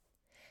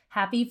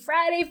Happy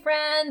Friday,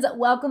 friends!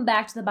 Welcome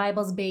back to the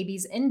Bible's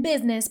Babies in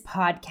Business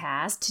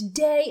podcast.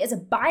 Today is a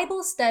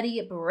Bible study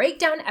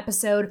breakdown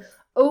episode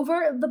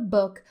over the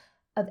book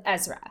of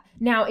Ezra.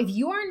 Now, if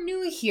you are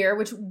new here,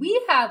 which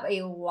we have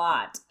a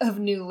lot of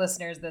new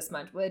listeners this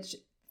month, which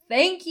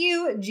thank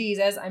you,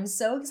 Jesus. I'm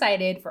so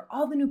excited for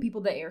all the new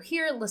people that are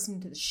here listening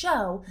to the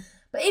show.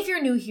 But if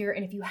you're new here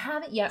and if you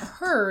haven't yet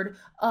heard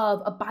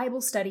of a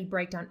Bible study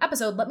breakdown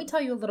episode, let me tell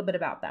you a little bit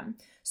about them.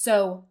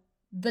 So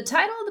the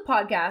title of the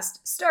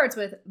podcast starts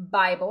with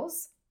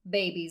Bibles,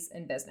 Babies,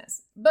 and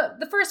Business. But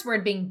the first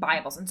word being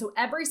Bibles. And so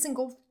every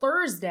single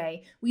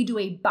Thursday, we do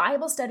a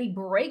Bible study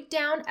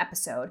breakdown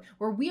episode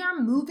where we are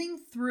moving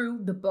through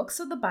the books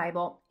of the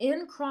Bible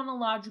in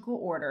chronological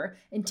order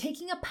and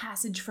taking a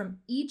passage from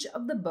each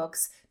of the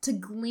books to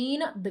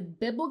glean the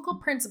biblical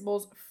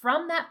principles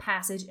from that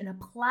passage and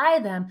apply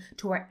them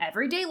to our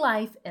everyday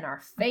life, in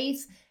our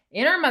faith,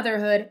 in our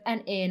motherhood,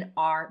 and in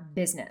our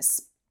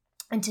business.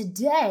 And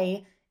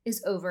today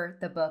is over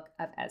the book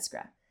of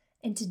Ezra.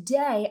 And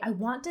today I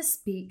want to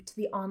speak to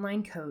the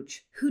online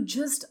coach who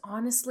just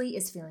honestly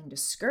is feeling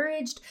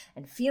discouraged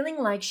and feeling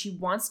like she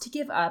wants to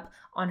give up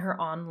on her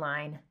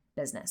online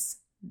business.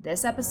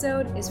 This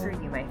episode is for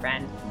you, my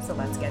friend. So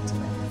let's get to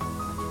it.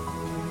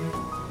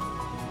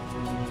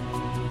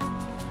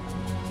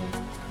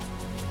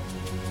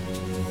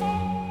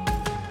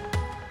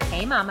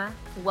 Hey mama,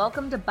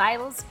 welcome to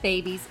Bibles,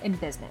 Babies, and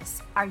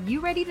Business. Are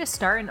you ready to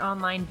start an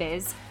online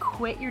biz,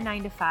 quit your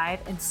 9-to-5,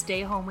 and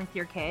stay home with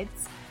your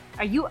kids?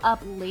 Are you up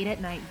late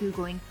at night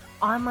Googling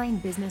online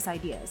business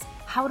ideas,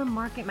 how to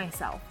market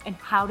myself, and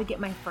how to get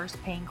my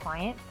first paying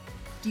client?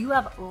 Do you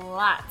have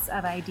lots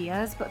of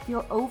ideas but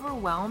feel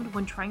overwhelmed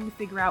when trying to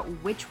figure out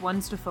which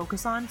ones to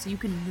focus on so you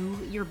can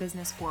move your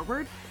business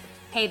forward?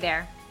 Hey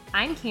there,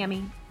 I'm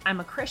Cami.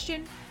 I'm a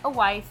Christian, a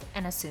wife,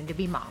 and a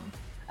soon-to-be mom.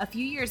 A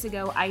few years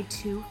ago, I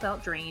too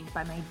felt drained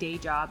by my day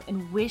job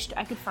and wished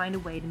I could find a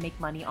way to make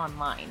money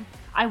online.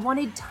 I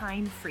wanted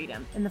time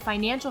freedom and the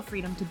financial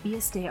freedom to be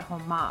a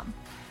stay-at-home mom.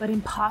 But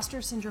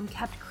imposter syndrome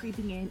kept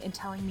creeping in and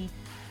telling me,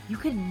 you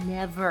could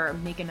never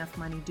make enough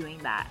money doing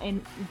that.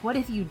 And what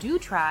if you do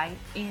try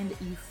and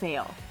you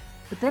fail?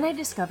 But then I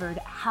discovered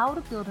how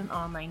to build an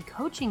online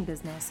coaching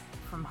business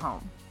from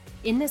home.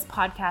 In this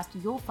podcast,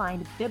 you'll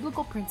find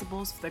biblical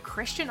principles for the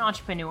Christian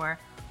entrepreneur,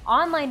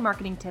 online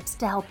marketing tips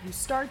to help you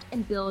start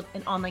and build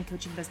an online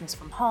coaching business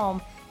from home,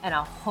 and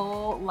a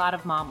whole lot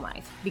of mom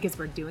life, because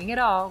we're doing it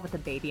all with a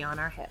baby on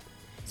our hip.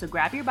 So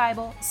grab your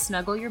Bible,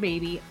 snuggle your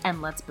baby,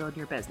 and let's build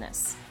your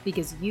business,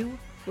 because you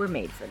were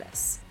made for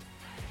this.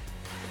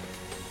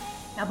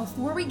 Now,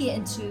 before we get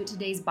into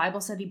today's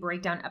Bible study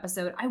breakdown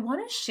episode, I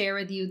want to share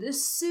with you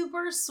this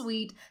super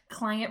sweet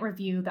client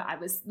review that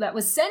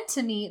was sent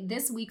to me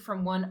this week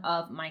from one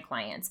of my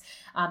clients.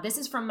 This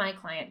is from my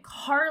client,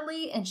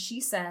 Carly, and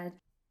she said,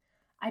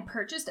 I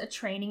purchased a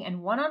training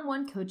and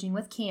one-on-one coaching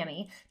with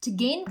Cami to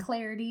gain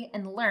clarity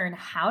and learn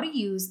how to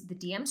use the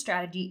DM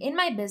strategy in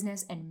my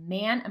business, and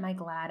man, am I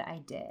glad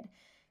I did.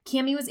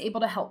 Cami was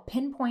able to help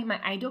pinpoint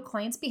my ideal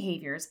clients'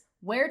 behaviors,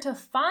 where to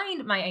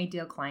find my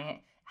ideal client,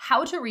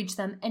 how to reach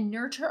them, and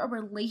nurture a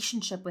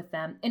relationship with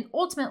them, and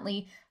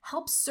ultimately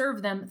help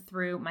serve them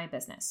through my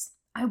business.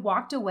 I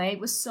walked away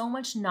with so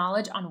much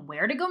knowledge on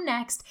where to go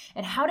next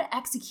and how to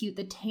execute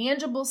the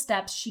tangible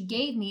steps she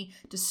gave me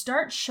to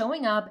start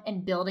showing up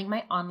and building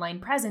my online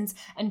presence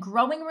and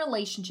growing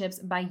relationships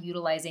by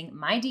utilizing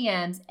my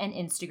DMs and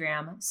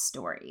Instagram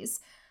stories.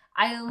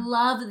 I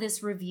love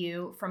this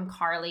review from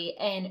Carly,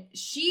 and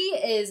she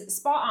is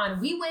spot on.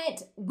 We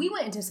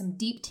went into some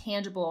deep,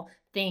 tangible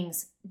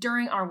things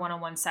during our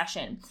one-on-one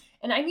session.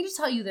 And I need to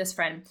tell you this,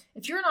 friend,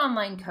 if you're an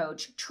online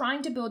coach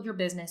trying to build your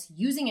business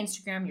using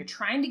Instagram, you're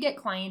trying to get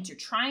clients, you're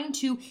trying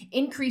to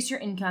increase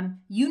your income,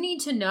 you need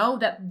to know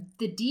that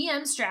the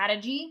DM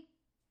strategy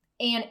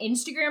and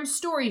Instagram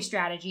story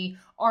strategy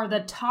are the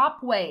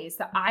top ways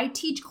that I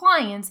teach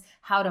clients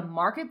how to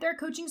market their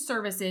coaching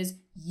services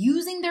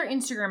using their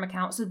Instagram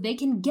account so they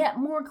can get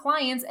more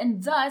clients,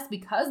 and thus,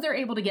 because they're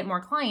able to get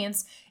more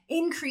clients,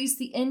 increase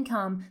the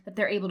income that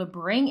they're able to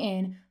bring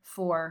in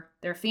for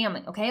their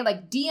family, okay?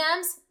 Like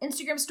DMs,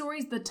 Instagram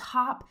stories, the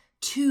top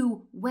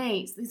two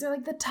ways. These are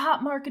like the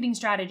top marketing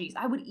strategies.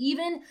 I would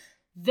even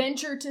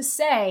venture to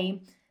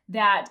say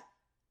that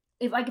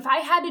if I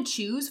had to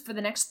choose for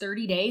the next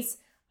 30 days,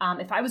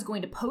 if I was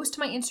going to post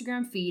my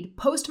Instagram feed,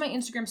 post my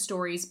Instagram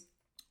stories,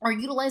 or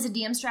utilize a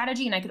DM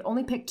strategy and I could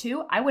only pick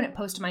two, I wouldn't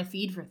post to my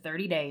feed for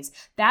 30 days.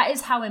 That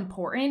is how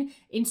important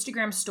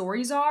Instagram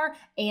stories are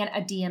and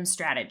a DM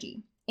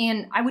strategy.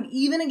 And I would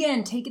even,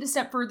 again, take it a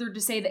step further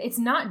to say that it's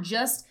not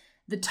just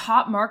the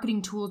top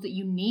marketing tools that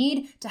you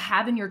need to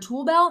have in your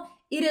tool belt.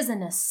 It is a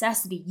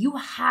necessity. You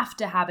have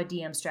to have a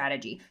DM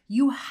strategy.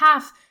 You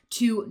have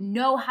to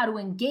know how to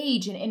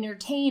engage and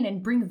entertain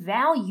and bring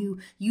value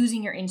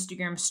using your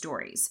Instagram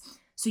stories.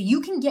 So you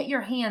can get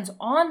your hands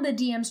on the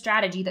DM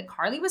strategy that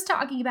Carly was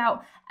talking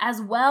about, as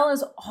well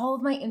as all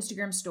of my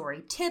Instagram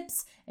story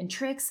tips and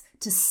tricks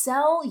to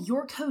sell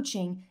your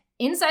coaching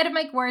inside of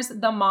my course,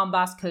 the Mom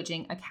Boss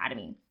Coaching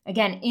Academy.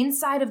 Again,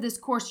 inside of this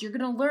course, you're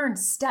going to learn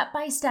step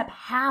by step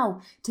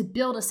how to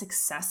build a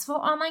successful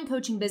online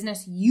coaching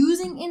business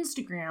using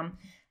Instagram,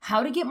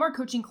 how to get more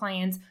coaching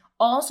clients,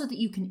 all so that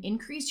you can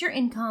increase your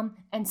income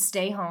and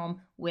stay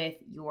home with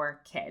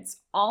your kids.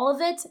 All of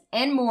it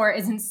and more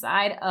is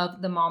inside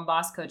of the Mom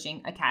Boss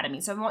Coaching Academy.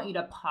 So I want you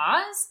to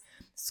pause,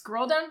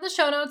 scroll down to the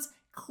show notes,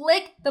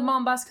 click the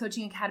Mom Boss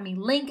Coaching Academy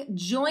link,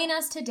 join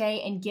us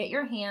today, and get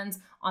your hands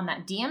on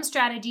that DM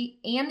strategy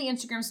and the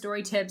Instagram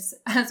story tips,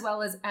 as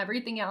well as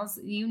everything else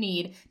you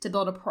need to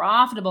build a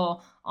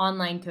profitable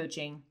online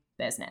coaching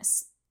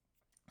business.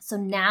 So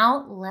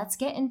now let's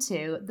get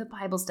into the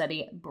Bible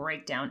study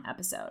breakdown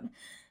episode.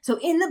 So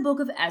in the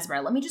book of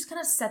Ezra, let me just kind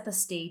of set the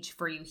stage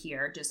for you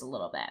here just a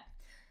little bit.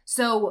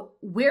 So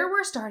where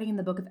we're starting in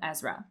the book of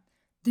Ezra,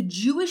 the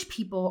Jewish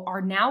people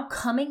are now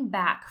coming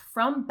back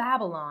from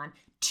Babylon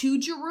to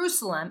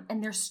Jerusalem,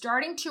 and they're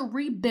starting to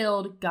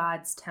rebuild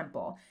God's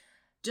temple.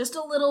 Just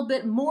a little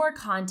bit more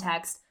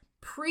context.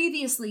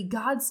 Previously,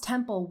 God's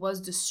temple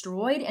was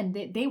destroyed and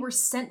they were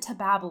sent to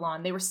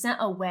Babylon. They were sent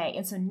away.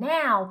 And so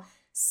now,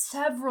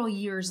 several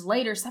years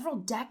later, several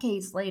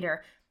decades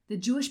later, the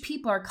Jewish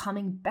people are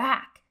coming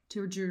back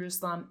to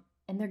Jerusalem,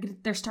 and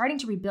they're starting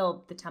to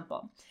rebuild the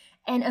temple.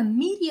 And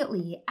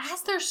immediately,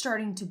 as they're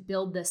starting to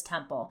build this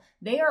temple,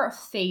 they are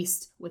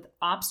faced with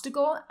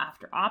obstacle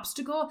after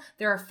obstacle.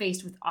 They are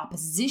faced with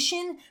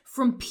opposition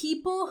from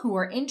people who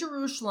are in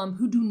Jerusalem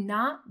who do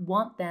not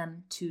want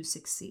them to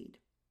succeed.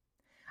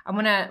 I'm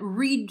going to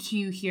read to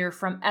you here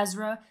from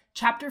Ezra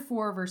chapter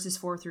 4, verses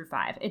 4 through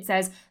 5. It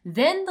says,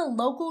 "Then the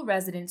local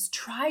residents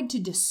tried to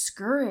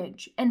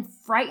discourage and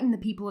frighten the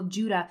people of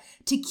Judah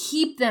to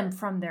keep them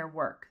from their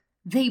work.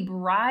 They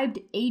bribed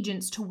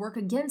agents to work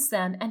against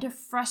them and to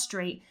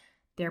frustrate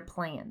their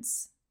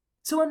plans."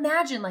 So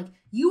imagine,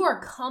 you are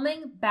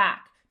coming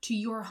back to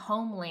your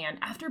homeland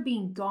after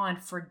being gone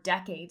for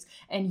decades,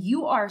 and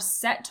you are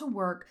set to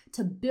work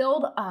to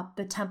build up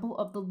the temple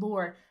of the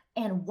Lord.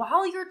 And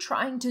while you're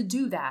trying to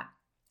do that,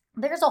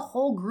 there's a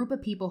whole group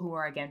of people who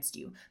are against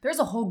you. There's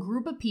a whole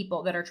group of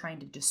people that are trying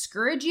to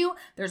discourage you.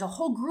 There's a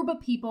whole group of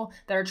people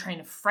that are trying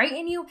to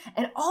frighten you.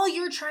 And all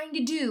you're trying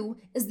to do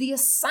is the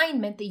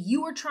assignment that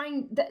you're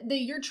trying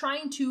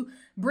to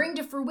bring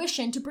to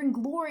fruition, to bring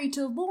glory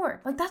to the Lord.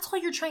 That's all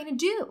you're trying to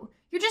do.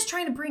 You're just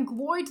trying to bring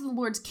glory to the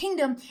Lord's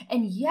kingdom.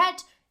 And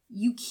yet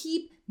you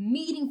keep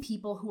meeting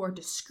people who are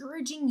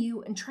discouraging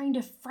you and trying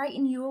to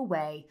frighten you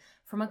away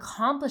from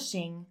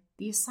accomplishing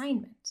the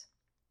assignment.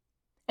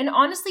 And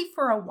honestly,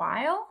 for a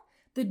while,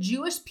 the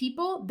Jewish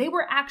people, they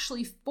were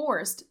actually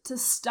forced to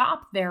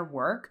stop their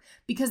work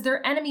because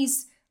their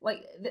enemies,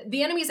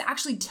 the enemies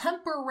actually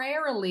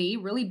temporarily,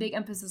 really big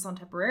emphasis on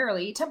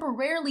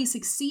temporarily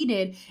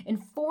succeeded in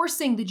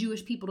forcing the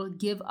Jewish people to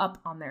give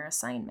up on their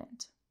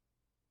assignment.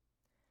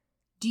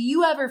 Do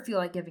you ever feel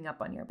like giving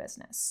up on your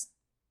business?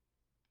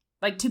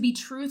 To be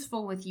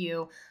truthful with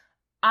you,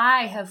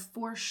 I have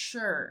for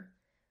sure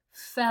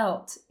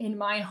felt in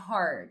my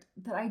heart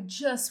that I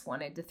just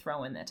wanted to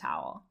throw in the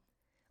towel.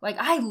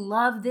 I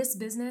love this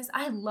business.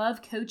 I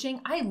love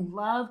coaching. I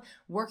love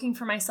working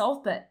for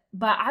myself, but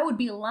I would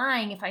be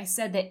lying if I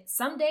said that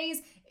some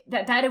days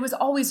that it was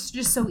always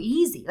just so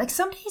easy.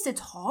 Some days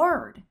it's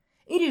hard.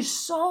 It is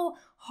so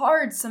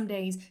hard some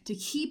days to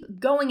keep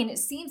going, and it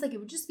seems like it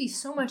would just be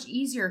so much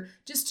easier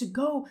just to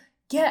go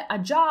get a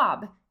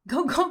job.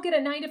 Go get a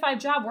 9-to-5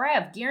 job where I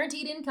have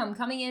guaranteed income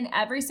coming in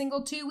every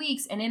single 2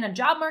 weeks. And in a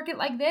job market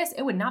like this,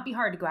 it would not be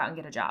hard to go out and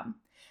get a job.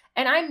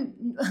 And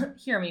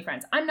hear me,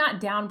 friends, I'm not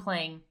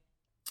downplaying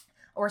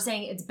or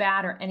saying it's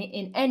bad or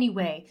in any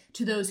way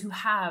to those who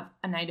have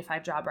a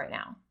 9-to-5 job right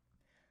now.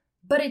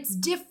 But it's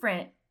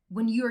different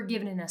when you are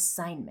given an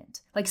assignment.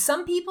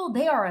 Some people,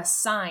 they are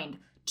assigned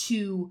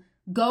to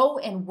go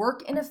and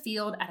work in a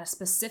field at a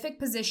specific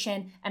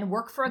position and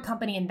work for a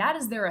company, and that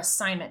is their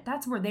assignment.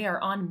 That's where they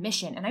are on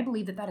mission, and I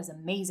believe that is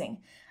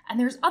amazing. And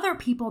there's other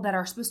people that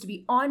are supposed to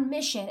be on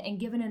mission and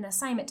given an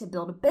assignment to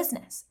build a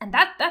business, and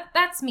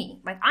that's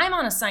me. I'm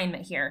on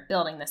assignment here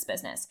building this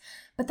business,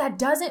 but that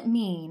doesn't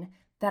mean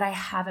that I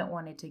haven't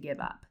wanted to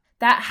give up.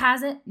 That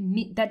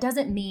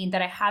doesn't mean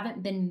that I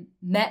haven't been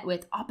met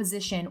with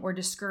opposition or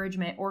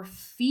discouragement or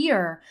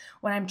fear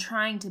when I'm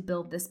trying to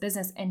build this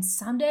business. And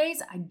some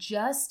days I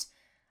just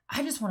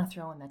want to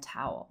throw in the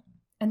towel.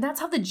 And that's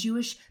how the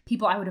Jewish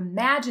people, I would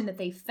imagine that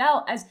they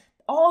felt, as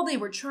all they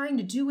were trying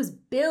to do was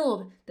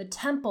build the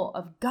temple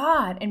of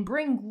God and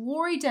bring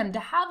glory to Him, to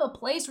have a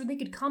place where they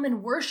could come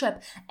and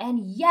worship.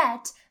 And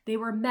yet they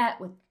were met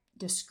with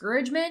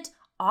discouragement,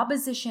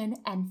 opposition,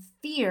 and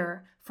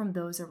fear from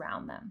those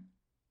around them.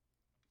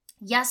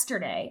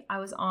 Yesterday, I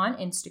was on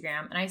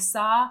Instagram and I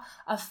saw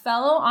a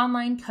fellow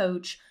online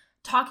coach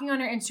talking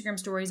on her Instagram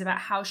stories about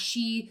how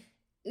she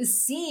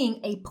is seeing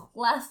a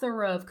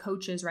plethora of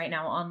coaches right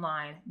now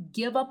online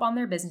give up on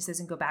their businesses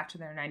and go back to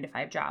their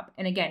 9-to-5 job.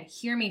 And again,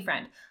 hear me,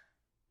 friend.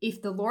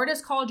 If the Lord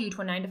has called you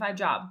to a 9-to-5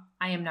 job,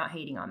 I am not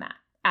hating on that.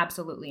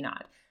 Absolutely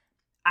not.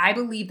 I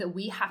believe that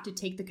we have to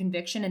take the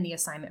conviction and the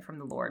assignment from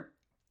the Lord.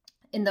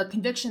 And the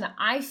conviction that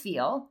I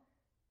feel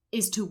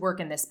is to work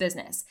in this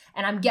business.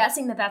 And I'm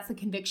guessing that that's the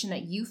conviction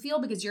that you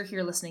feel because you're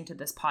here listening to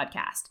this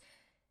podcast.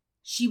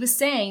 She was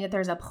saying that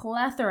there's a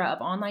plethora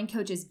of online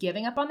coaches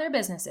giving up on their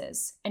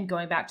businesses and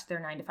going back to their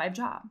 9-to-5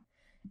 job.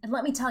 And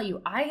let me tell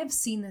you, I have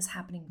seen this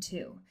happening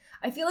too.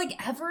 I feel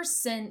like ever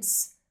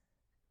since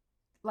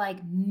like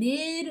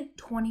mid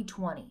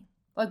 2020,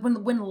 like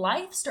when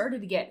life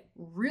started to get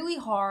really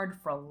hard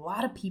for a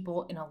lot of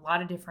people in a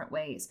lot of different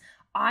ways,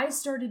 I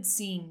started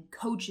seeing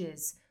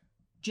coaches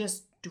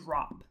just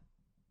drop.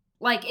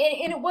 Like,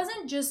 and it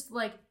wasn't just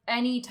like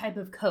any type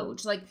of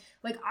coach. Like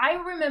I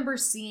remember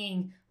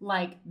seeing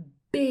like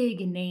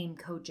big name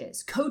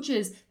coaches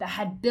that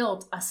had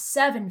built a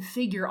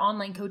 7-figure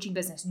online coaching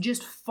business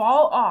just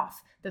fall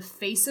off the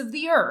face of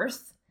the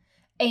earth.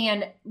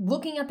 And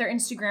looking at their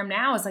Instagram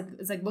now is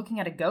like looking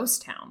at a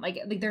ghost town. Like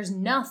there's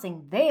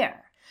nothing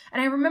there.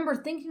 And I remember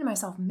thinking to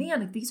myself, man,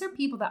 like these are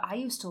people that I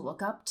used to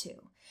look up to.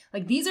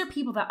 Like these are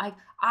people that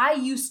I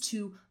used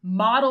to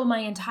model my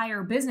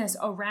entire business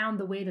around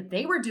the way that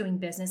they were doing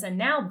business. And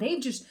now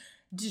they've just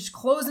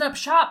closing up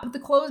shop, put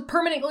the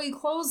permanently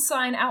closed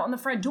sign out on the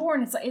front door.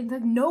 And it's like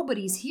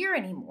nobody's here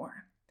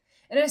anymore.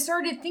 And I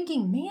started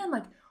thinking, man,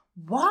 like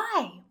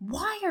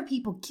why are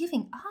people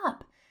giving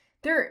up?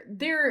 They're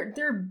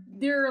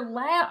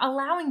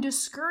allowing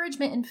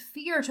discouragement and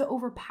fear to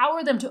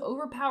overpower them, to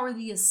overpower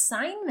the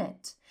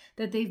assignment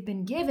that they've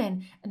been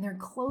given, and they're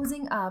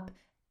closing up,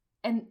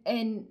 and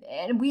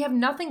we have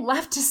nothing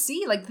left to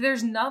see. Like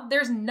there's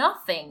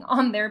nothing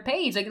on their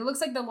page. Like it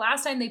looks like the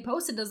last time they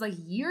posted was like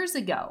years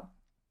ago.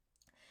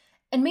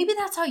 And maybe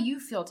that's how you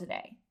feel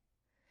today.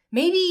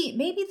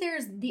 Maybe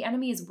there's the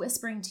enemy is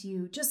whispering to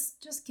you,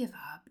 just give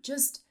up.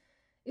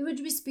 It would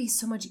just be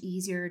so much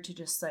easier to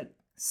just like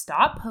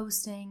stop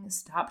posting,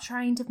 stop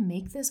trying to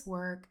make this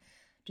work.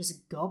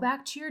 Just go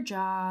back to your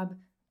job,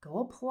 go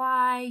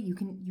apply. You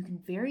can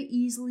very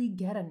easily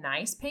get a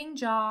nice paying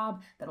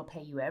job that'll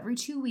pay you every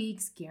 2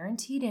 weeks,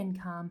 guaranteed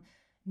income.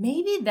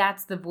 Maybe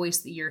that's the voice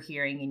that you're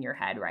hearing in your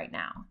head right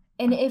now.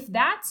 And if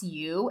that's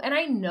you, and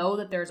I know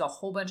that there's a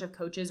whole bunch of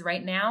coaches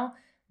right now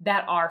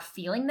that are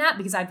feeling that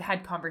because I've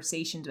had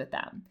conversations with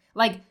them.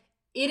 Like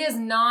it is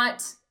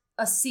not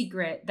a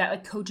secret that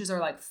like coaches are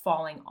like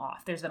falling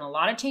off. There's been a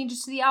lot of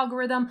changes to the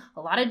algorithm, a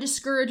lot of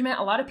discouragement,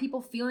 a lot of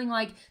people feeling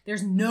like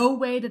there's no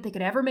way that they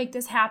could ever make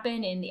this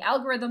happen and the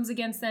algorithm's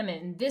against them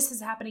and this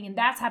is happening and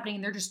that's happening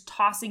and they're just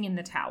tossing in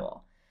the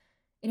towel.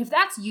 And if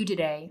that's you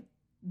today,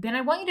 then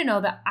I want you to know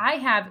that I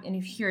have, and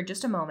if here in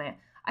just a moment,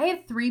 I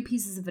have 3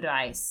 pieces of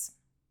advice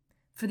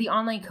for the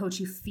online coach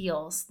who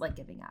feels like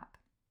giving up.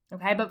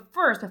 Okay, but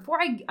first, before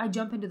I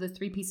jump into the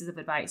 3 pieces of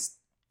advice,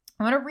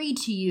 I want to read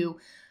to you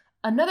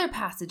another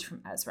passage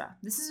from Ezra.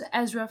 This is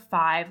Ezra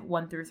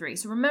 5:1-3.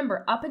 So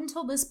remember, up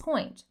until this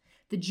point,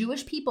 the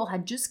Jewish people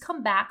had just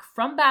come back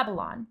from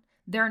Babylon.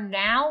 They're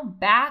now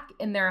back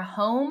in their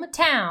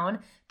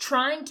hometown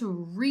trying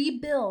to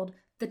rebuild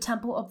the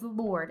temple of the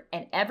Lord.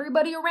 And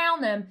everybody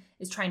around them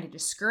is trying to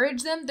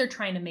discourage them. They're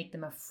trying to make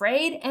them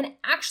afraid. And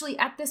actually,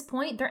 at this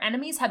point, their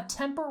enemies have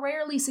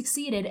temporarily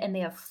succeeded and they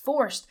have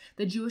forced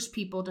the Jewish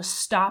people to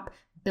stop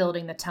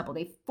building the temple.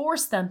 They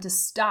forced them to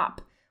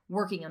stop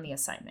working on the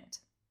assignment.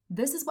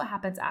 This is what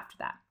happens after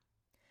that.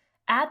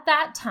 At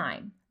that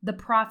time, the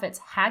prophets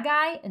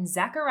Haggai and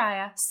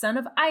Zechariah, son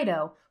of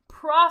Iddo,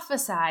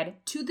 prophesied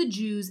to the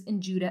Jews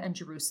in Judah and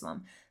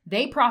Jerusalem.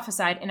 They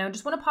prophesied, and I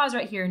just want to pause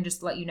right here and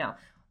just let you know.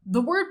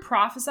 The word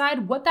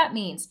prophesied, what that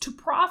means, to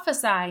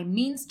prophesy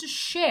means to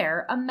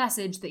share a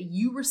message that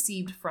you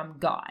received from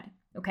God.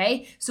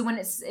 Okay, so when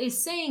it's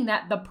saying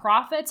that the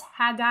prophets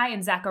Haggai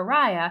and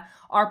Zechariah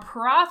are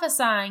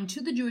prophesying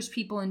to the Jewish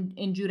people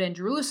in Judah and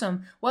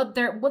Jerusalem, what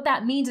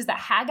that means is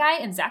that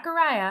Haggai and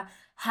Zechariah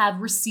have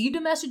received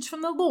a message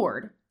from the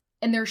Lord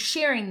and they're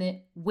sharing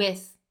it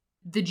with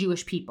the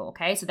Jewish people.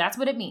 Okay, so that's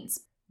what it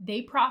means.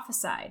 They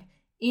prophesied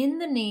in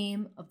the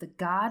name of the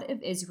God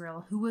of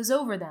Israel who was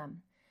over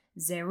them.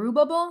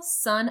 Zerubbabel,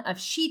 son of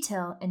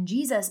Shealtiel, and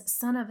Jesus,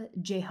 son of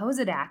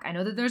Jehozadak. I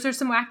know that those are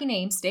some wacky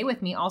names. Stay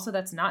with me. Also,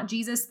 that's not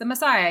Jesus the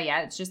Messiah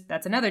yet. It's just,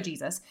 that's another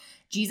Jesus.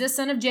 Jesus,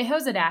 son of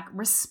Jehozadak,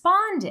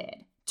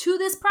 responded to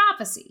this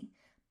prophecy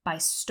by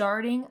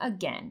starting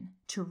again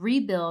to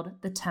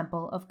rebuild the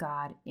temple of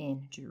God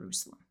in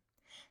Jerusalem.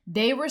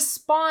 They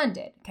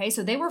responded, okay?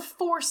 So they were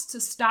forced to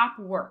stop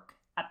work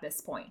at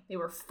this point. They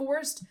were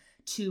forced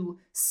to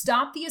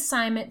stop the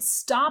assignment,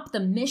 stop the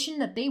mission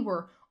that they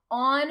were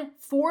on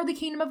for the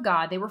kingdom of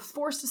God. They were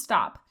forced to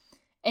stop.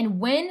 And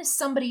when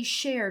somebody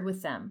shared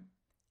with them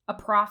a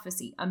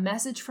prophecy, a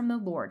message from the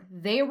Lord,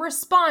 they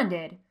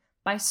responded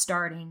by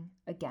starting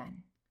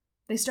again.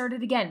 They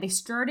started again. They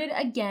started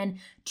again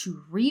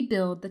to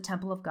rebuild the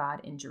temple of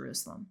God in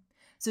Jerusalem.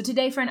 So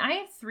today, friend, I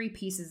have 3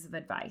 pieces of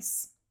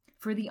advice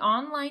for the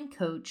online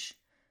coach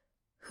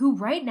who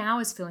right now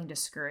is feeling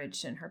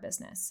discouraged in her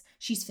business.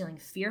 She's feeling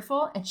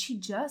fearful and she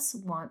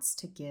just wants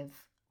to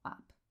give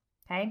up.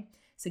 Okay?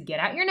 So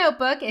get out your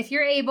notebook if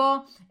you're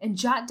able and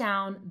jot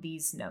down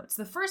these notes.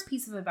 The first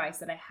piece of advice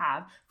that I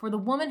have for the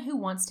woman who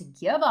wants to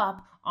give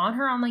up on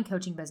her online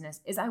coaching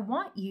business is I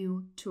want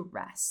you to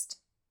rest.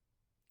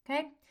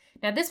 Okay?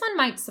 Now, this one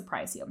might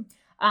surprise you,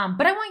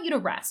 but I want you to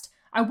rest.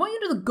 I want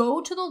you to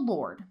go to the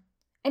Lord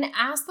and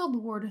ask the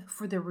Lord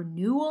for the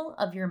renewal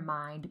of your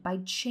mind by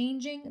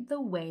changing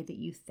the way that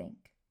you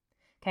think.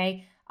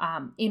 Okay?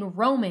 In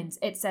Romans,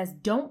 it says,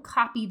 don't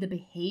copy the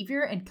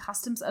behavior and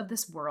customs of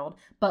this world,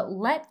 but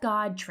let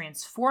God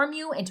transform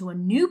you into a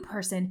new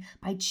person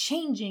by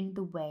changing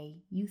the way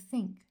you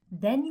think.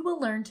 Then you will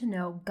learn to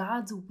know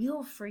God's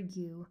will for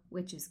you,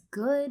 which is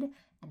good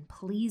and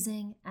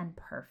pleasing and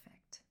perfect.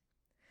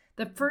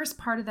 The first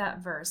part of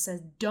that verse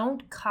says,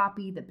 don't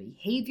copy the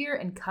behavior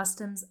and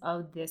customs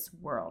of this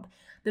world.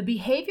 The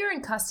behavior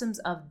and customs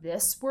of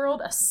this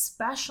world,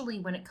 especially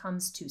when it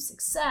comes to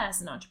success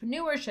and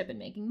entrepreneurship and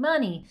making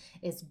money,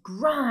 is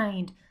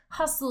grind,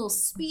 hustle,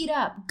 speed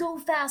up, go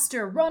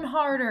faster, run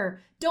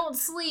harder, don't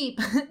sleep,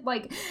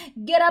 like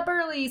get up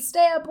early,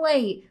 stay up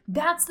late.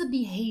 That's the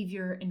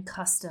behavior and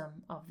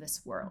custom of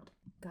this world.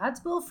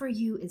 God's will for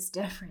you is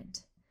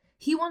different.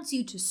 He wants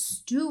you to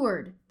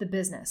steward the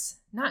business,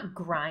 not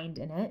grind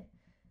in it.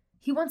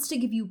 He wants to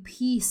give you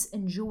peace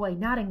and joy,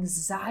 not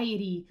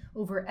anxiety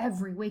over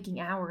every waking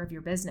hour of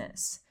your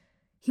business.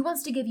 He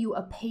wants to give you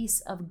a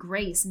pace of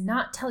grace,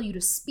 not tell you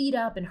to speed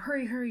up and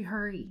hurry, hurry,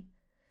 hurry.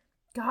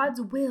 God's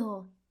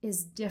will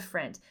is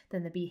different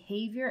than the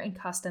behavior and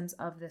customs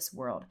of this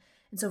world.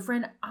 And so,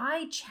 friend,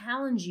 I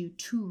challenge you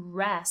to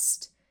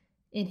rest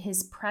in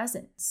His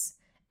presence.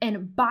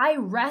 And by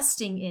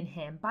resting in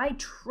Him, by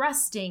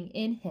trusting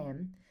in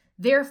Him,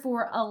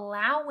 therefore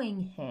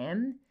allowing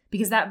Him,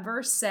 because that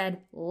verse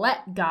said,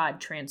 let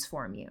God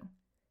transform you.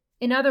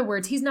 In other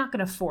words, He's not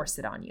going to force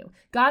it on you.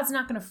 God's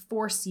not going to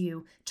force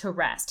you to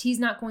rest. He's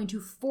not going to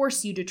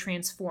force you to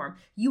transform.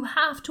 You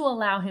have to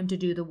allow Him to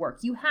do the work.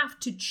 You have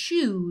to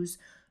choose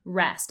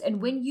rest.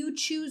 And when you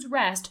choose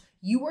rest,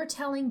 you are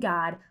telling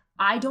God,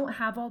 I don't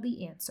have all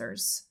the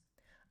answers.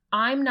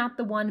 I'm not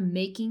the one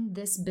making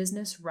this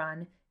business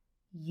run.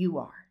 You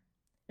are.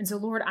 And so,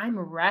 Lord, I'm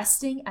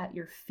resting at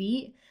your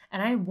feet,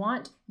 and I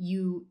want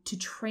you to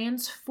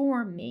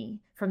transform me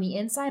from the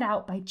inside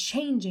out by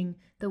changing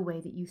the way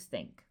that you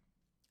think.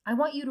 I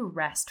want you to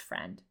rest,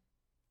 friend.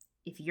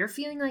 If you're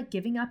feeling like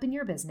giving up in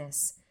your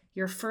business,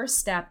 your first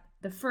step,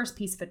 the first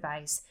piece of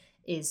advice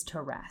is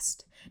to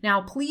rest.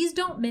 Now, please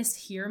don't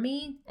mishear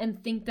me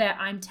and think that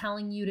I'm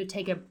telling you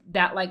to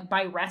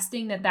by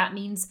resting, that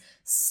means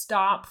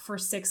stop for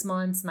 6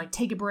 months and like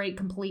take a break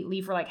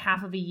completely for like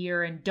half of a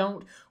year and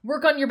don't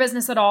work on your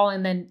business at all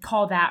and then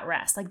call that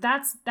rest. Like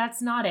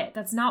that's not it.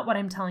 That's not what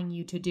I'm telling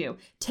you to do.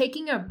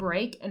 Taking a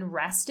break and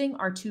resting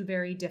are two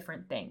very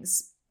different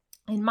things.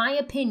 In my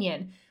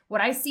opinion,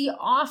 what I see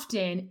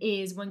often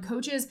is when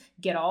coaches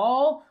get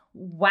all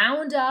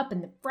wound up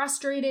and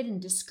frustrated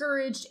and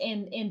discouraged,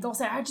 and they'll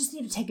say, I just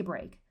need to take a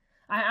break.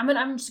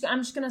 I'm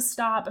just gonna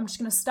stop. I'm just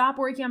gonna stop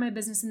working on my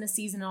business in this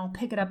season, and I'll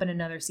pick it up in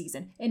another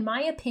season. In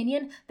my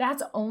opinion,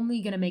 that's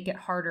only gonna make it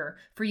harder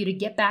for you to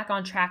get back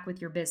on track with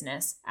your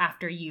business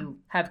after you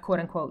have quote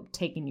unquote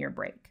taken your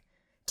break.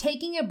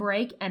 Taking a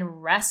break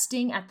and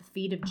resting at the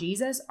feet of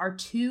Jesus are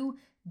two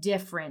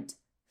different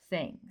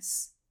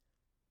things.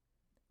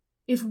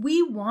 If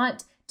we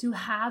want to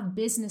have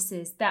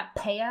businesses that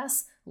pay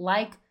us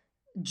like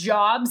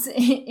jobs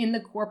in the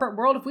corporate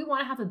world, if we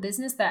want to have a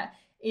business that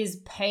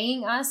is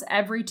paying us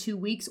every 2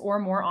 weeks or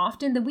more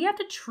often, then we have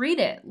to treat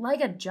it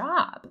like a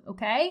job,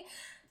 okay?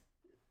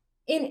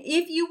 And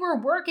if you were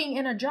working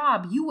in a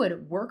job, you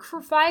would work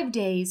for 5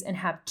 days and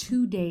have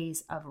 2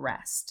 days of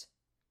rest.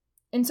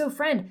 And so,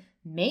 friend,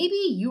 maybe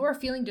you are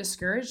feeling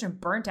discouraged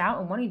and burnt out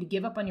and wanting to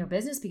give up on your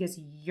business because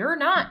you're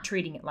not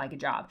treating it like a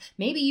job.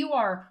 Maybe you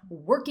are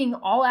working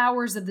all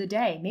hours of the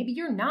day. Maybe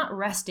you're not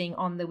resting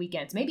on the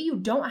weekends. Maybe you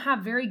don't have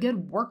very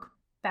good work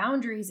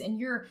boundaries and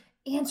you're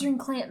answering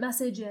client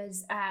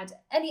messages at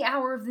any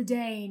hour of the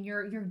day and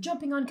you're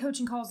jumping on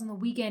coaching calls on the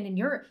weekend and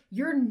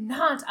you're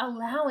not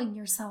allowing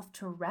yourself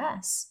to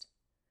rest.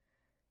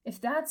 If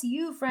that's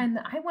you, friend,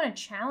 I want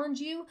to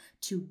challenge you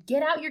to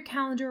get out your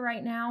calendar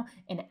right now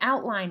and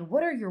outline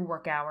what are your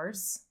work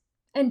hours.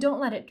 And don't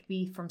let it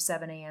be from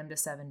 7 a.m. to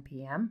 7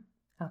 p.m.,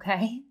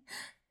 okay?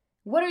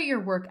 What are your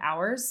work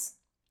hours?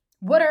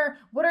 What are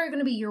going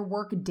to be your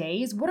work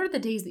days? What are the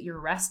days that you're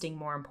resting,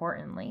 more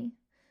importantly?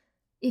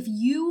 If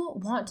you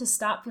want to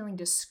stop feeling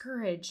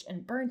discouraged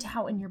and burnt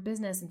out in your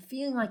business and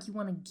feeling like you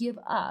want to give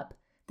up,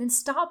 then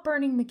stop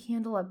burning the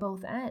candle at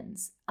both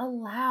ends.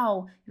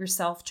 Allow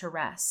yourself to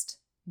rest,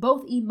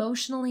 both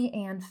emotionally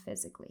and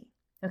physically.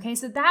 Okay,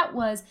 so that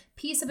was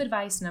piece of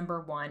advice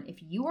number 1. If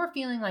you are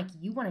feeling like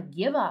you want to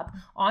give up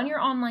on your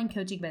online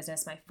coaching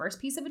business, my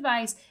first piece of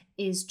advice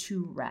is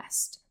to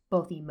rest,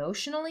 both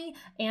emotionally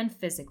and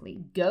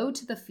physically. Go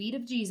to the feet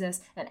of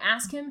Jesus and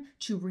ask Him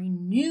to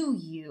renew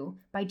you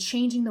by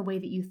changing the way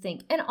that you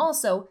think, and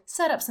also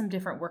set up some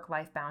different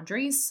work-life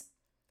boundaries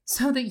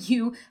so that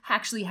you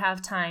actually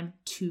have time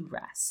to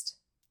rest.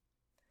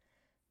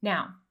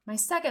 Now, my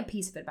second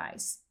piece of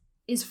advice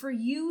is for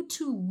you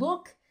to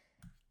look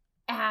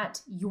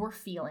at your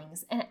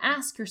feelings and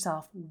ask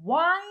yourself,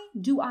 why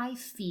do I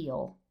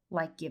feel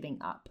like giving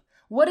up?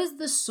 What is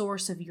the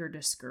source of your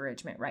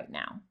discouragement right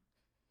now?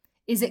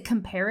 Is it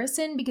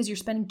comparison because you're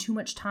spending too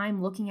much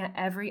time looking at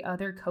every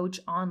other coach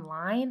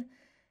online?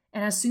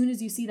 And as soon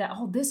as you see that,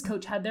 oh, this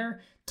coach had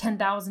their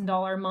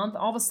 $10,000 a month,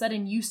 all of a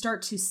sudden you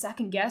start to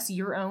second guess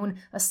your own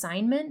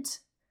assignment?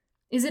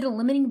 Is it a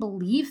limiting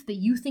belief that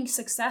you think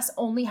success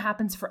only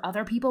happens for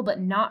other people but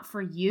not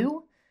for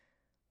you?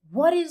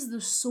 What is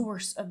the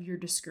source of your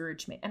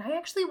discouragement? And I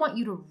actually want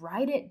you to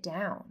write it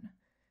down.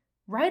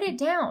 Write it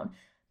down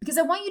because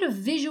I want you to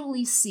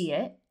visually see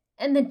it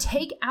and then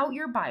take out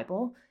your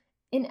Bible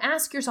and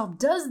ask yourself,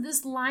 does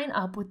this line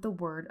up with the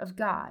Word of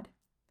God?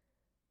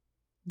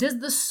 Does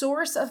the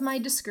source of my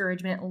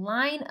discouragement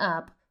line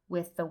up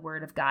with the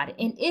Word of God?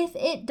 And if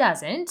it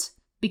doesn't,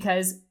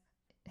 because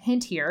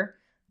hint here,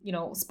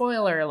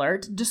 spoiler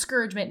alert,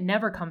 discouragement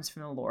never comes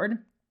from the Lord.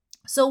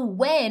 So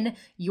when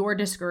your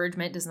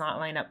discouragement does not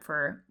line up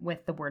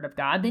with the Word of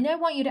God, then I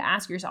want you to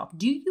ask yourself,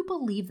 do you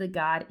believe that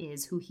God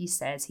is who He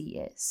says He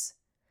is?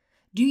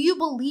 Do you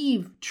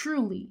believe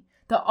truly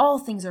that all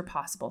things are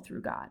possible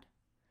through God?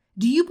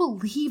 Do you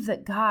believe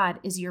that God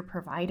is your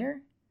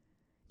provider?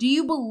 Do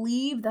you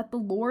believe that the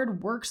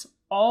Lord works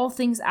all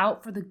things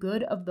out for the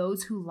good of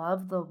those who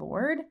love the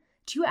Lord?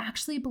 Do you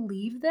actually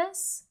believe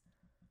this?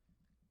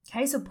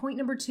 Okay, so point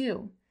number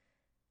 2.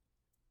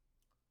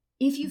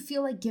 If you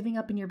feel like giving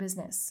up in your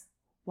business,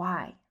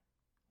 why?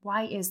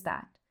 Why is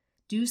that?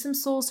 Do some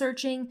soul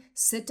searching,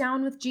 sit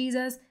down with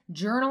Jesus,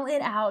 journal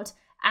it out,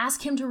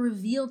 ask Him to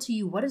reveal to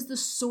you what is the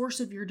source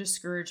of your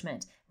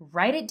discouragement.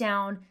 Write it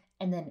down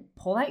and then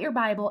pull out your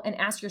Bible and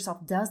ask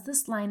yourself, does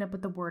this line up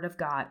with the Word of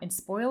God? And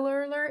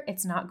spoiler alert,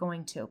 it's not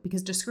going to,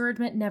 because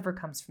discouragement never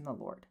comes from the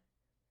Lord.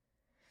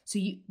 So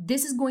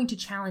this is going to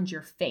challenge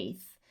your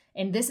faith.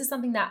 And this is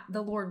something that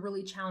the Lord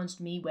really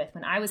challenged me with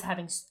when I was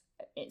having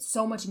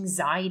so much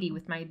anxiety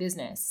with my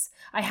business.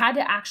 I had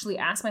to actually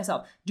ask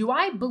myself, do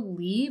I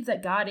believe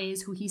that God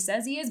is who He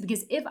says He is?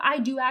 Because if I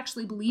do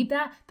actually believe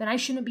that, then I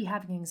shouldn't be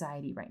having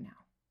anxiety right now.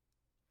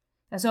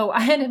 And so I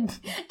had to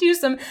do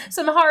some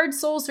hard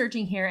soul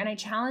searching here, and I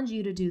challenge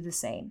you to do the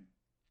same.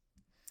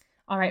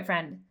 All right,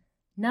 friend.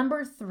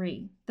 Number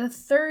 3, the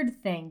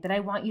third thing that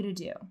I want you to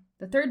do,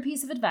 the third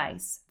piece of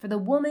advice for the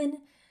woman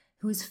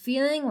who is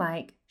feeling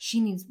like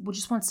she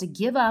just wants to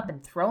give up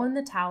and throw in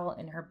the towel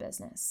in her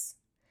business.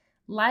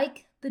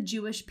 Like the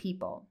Jewish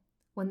people,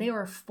 when they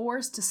were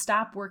forced to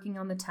stop working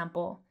on the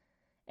temple,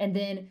 and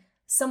then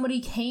somebody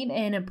came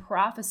in and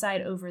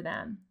prophesied over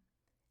them,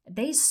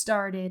 they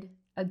started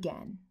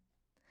again.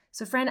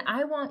 So friend,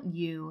 I want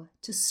you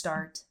to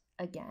start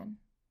again.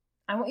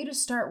 I want you to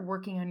start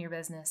working on your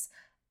business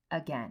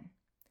again.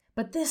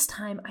 But this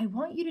time, I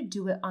want you to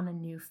do it on a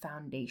new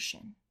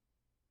foundation.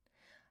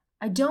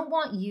 I don't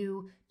want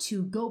you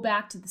to go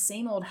back to the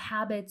same old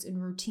habits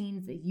and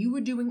routines that you were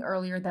doing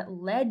earlier that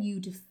led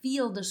you to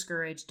feel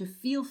discouraged, to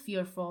feel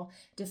fearful,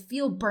 to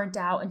feel burnt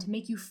out, and to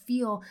make you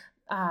feel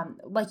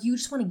like you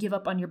just want to give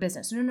up on your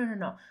business.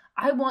 No.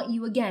 I want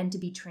you again to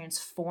be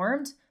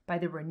transformed by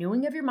the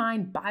renewing of your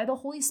mind, by the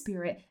Holy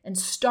Spirit, and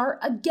start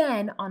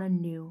again on a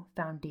new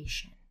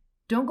foundation.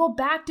 Don't go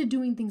back to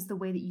doing things the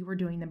way that you were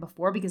doing them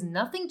before, because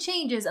nothing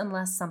changes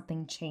unless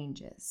something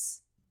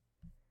changes.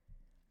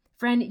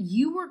 Friend,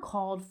 you were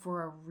called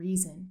for a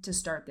reason to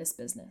start this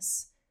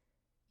business.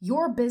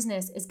 Your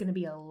business is going to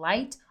be a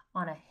light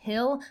on a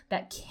hill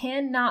that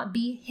cannot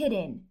be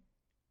hidden.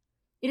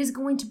 It is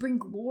going to bring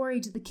glory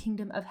to the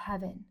kingdom of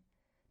heaven.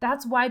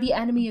 That's why the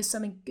enemy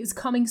is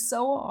coming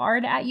so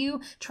hard at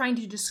you, trying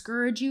to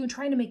discourage you,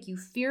 trying to make you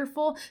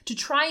fearful, to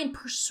try and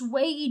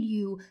persuade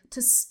you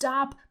to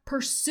stop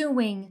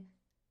pursuing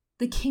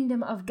the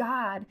kingdom of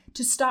God,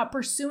 to stop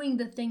pursuing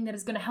the thing that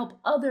is going to help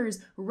others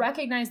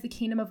recognize the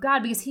kingdom of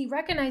God, because he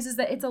recognizes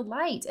that it's a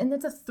light and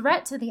it's a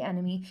threat to the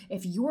enemy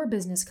if your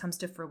business comes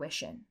to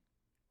fruition.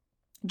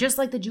 Just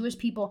like the Jewish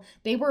people,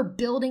 they were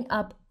building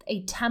up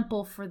a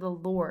temple for the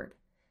Lord.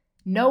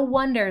 No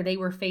wonder they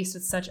were faced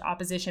with such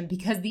opposition,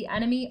 because the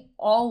enemy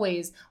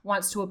always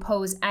wants to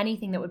oppose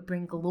anything that would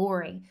bring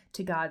glory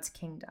to God's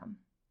kingdom.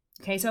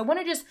 Okay, so I want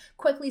to just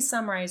quickly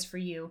summarize for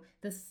you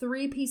the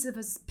 3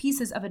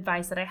 pieces of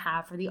advice that I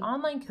have for the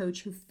online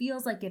coach who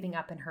feels like giving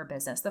up in her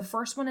business. The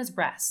first one is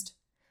rest,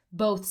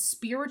 both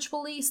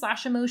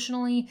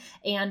spiritually/emotionally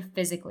and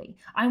physically.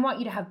 I want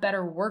you to have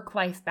better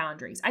work-life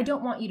boundaries. I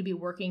don't want you to be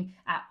working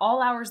at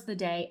all hours of the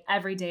day,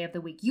 every day of the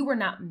week. You were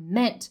not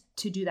meant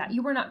to do that.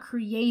 You were not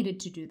created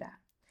to do that.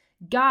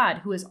 God,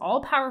 who is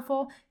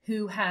all-powerful,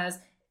 who has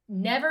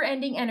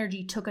never-ending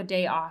energy, took a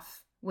day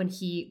off when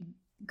he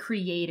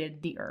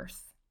created the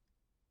earth.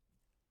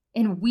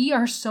 And we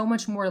are so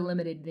much more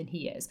limited than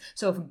he is.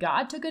 So if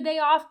God took a day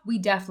off, we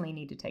definitely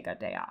need to take a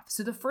day off.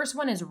 So the first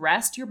one is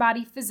rest your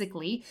body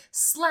physically,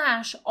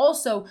 /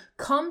 also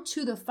come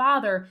to the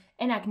Father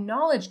and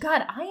acknowledge,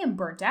 God, I am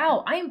burnt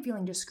out. I am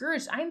feeling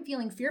discouraged. I am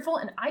feeling fearful,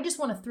 and I just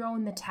want to throw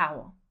in the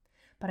towel.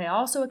 But I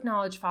also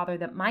acknowledge, Father,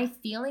 that my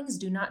feelings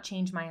do not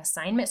change my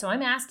assignment. So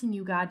I'm asking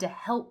you, God, to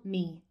help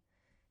me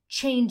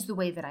change the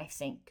way that I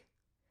think.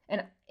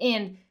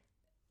 And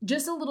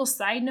just a little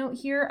side note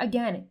here,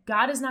 again,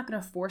 God is not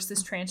going to force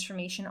this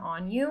transformation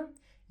on you.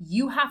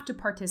 You have to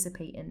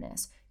participate in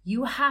this.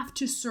 You have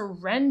to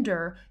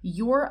surrender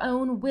your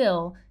own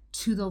will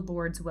to the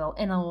Lord's will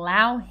and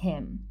allow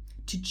Him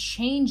to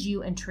change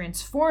you and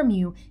transform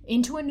you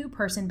into a new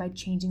person by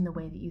changing the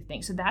way that you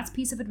think. So that's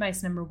piece of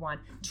advice number 1,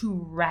 to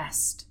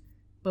rest,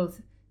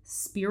 both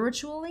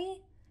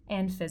spiritually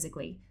and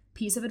physically.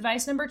 Piece of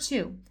advice number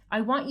 2,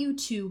 I want you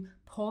to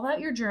pull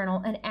out your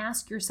journal and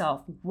ask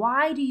yourself,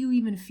 why do you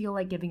even feel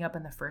like giving up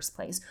in the first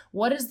place?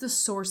 What is the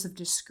source of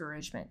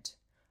discouragement?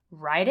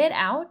 Write it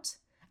out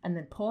and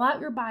then pull out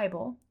your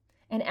Bible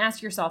and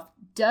ask yourself,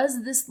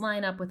 does this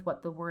line up with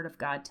what the Word of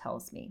God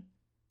tells me?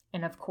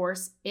 And of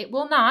course, it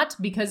will not,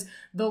 because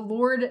the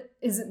Lord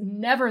is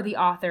never the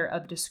author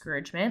of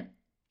discouragement,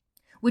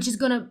 which is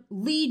going to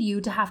lead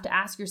you to have to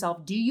ask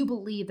yourself, do you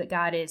believe that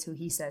God is who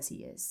He says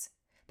He is?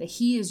 That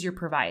He is your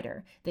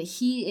provider, that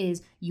He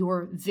is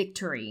your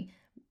victory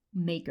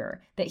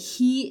maker, that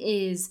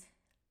He is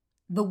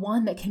the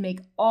one that can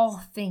make all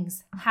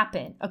things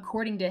happen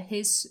according to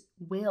His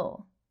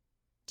will.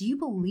 Do you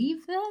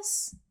believe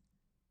this?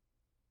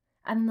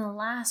 And the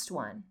last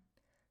one,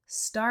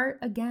 start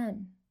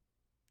again,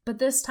 but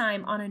this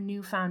time on a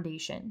new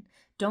foundation.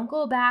 Don't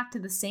go back to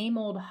the same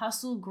old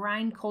hustle,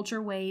 grind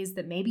culture ways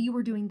that maybe you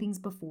were doing things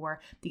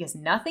before, because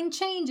nothing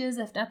changes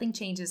if nothing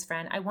changes,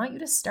 friend. I want you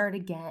to start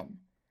again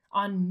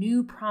on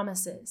new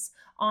promises,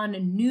 on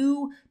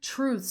new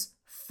truths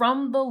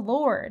from the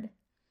Lord,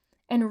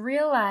 and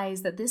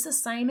realize that this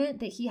assignment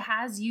that He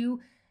has you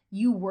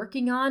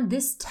working on,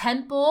 this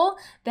temple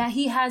that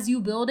He has you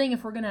building,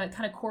 if we're going to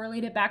kind of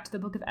correlate it back to the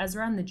book of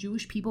Ezra and the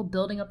Jewish people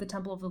building up the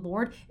temple of the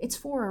Lord, it's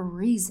for a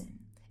reason.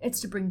 It's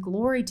to bring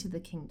glory to the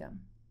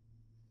kingdom.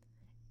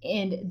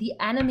 And the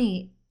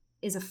enemy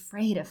is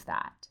afraid of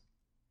that.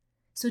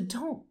 So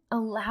don't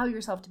allow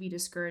yourself to be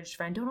discouraged,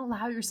 friend. Don't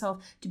allow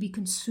yourself to be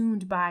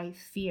consumed by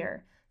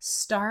fear.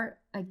 Start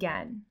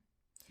again.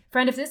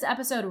 Friend, if this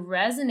episode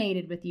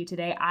resonated with you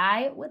today,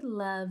 I would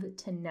love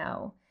to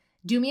know.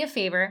 Do me a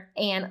favor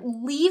and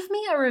leave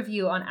me a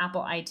review on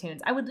Apple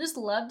iTunes. I would just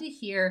love to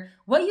hear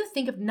what you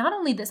think of not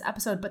only this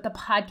episode, but the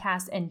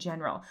podcast in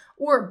general.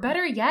 Or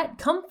better yet,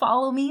 come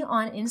follow me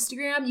on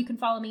Instagram. You can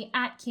follow me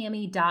at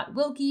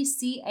Cami.Wilke,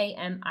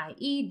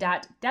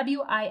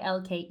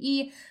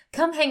 CAMIE.WILKE.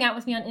 Come hang out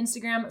with me on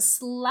Instagram.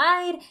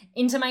 Slide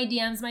into my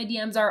DMs. My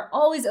DMs are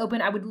always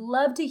open. I would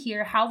love to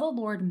hear how the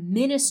Lord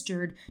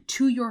ministered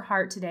to your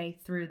heart today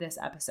through this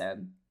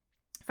episode.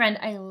 Friend,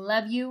 I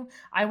love you.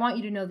 I want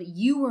you to know that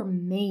you were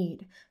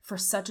made for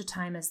such a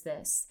time as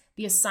this.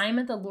 The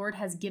assignment the Lord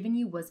has given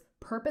you was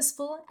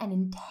purposeful and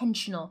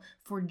intentional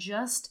for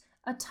just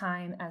a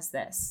time as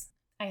this.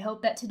 I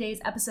hope that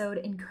today's episode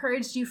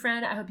encouraged you,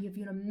 friend. I hope you have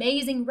an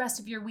amazing rest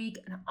of your week,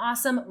 an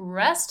awesome,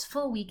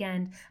 restful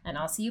weekend, and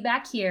I'll see you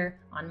back here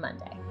on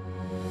Monday.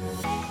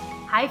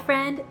 Hi,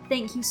 friend.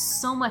 Thank you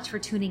so much for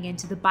tuning in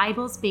to the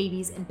Bibles,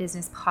 Babies, and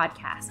Business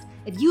podcast.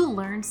 If you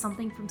learned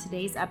something from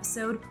today's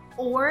episode,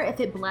 or if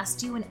it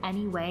blessed you in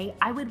any way,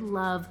 I would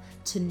love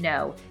to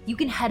know. You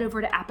can head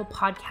over to Apple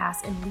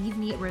Podcasts and leave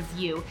me a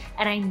review,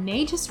 and I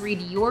may just read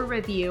your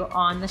review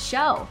on the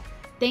show.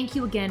 Thank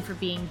you again for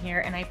being here,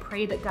 and I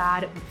pray that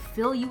God would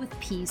fill you with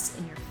peace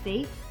in your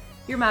faith,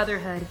 your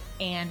motherhood,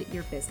 and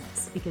your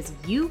business, because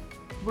you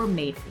were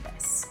made for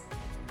this.